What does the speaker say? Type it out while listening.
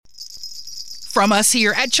From us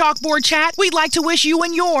here at Chalkboard Chat, we'd like to wish you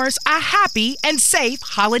and yours a happy and safe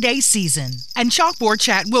holiday season. And Chalkboard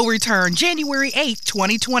Chat will return January 8th,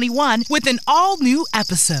 2021 with an all-new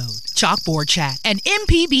episode. Chalkboard Chat, an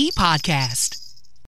MPB podcast.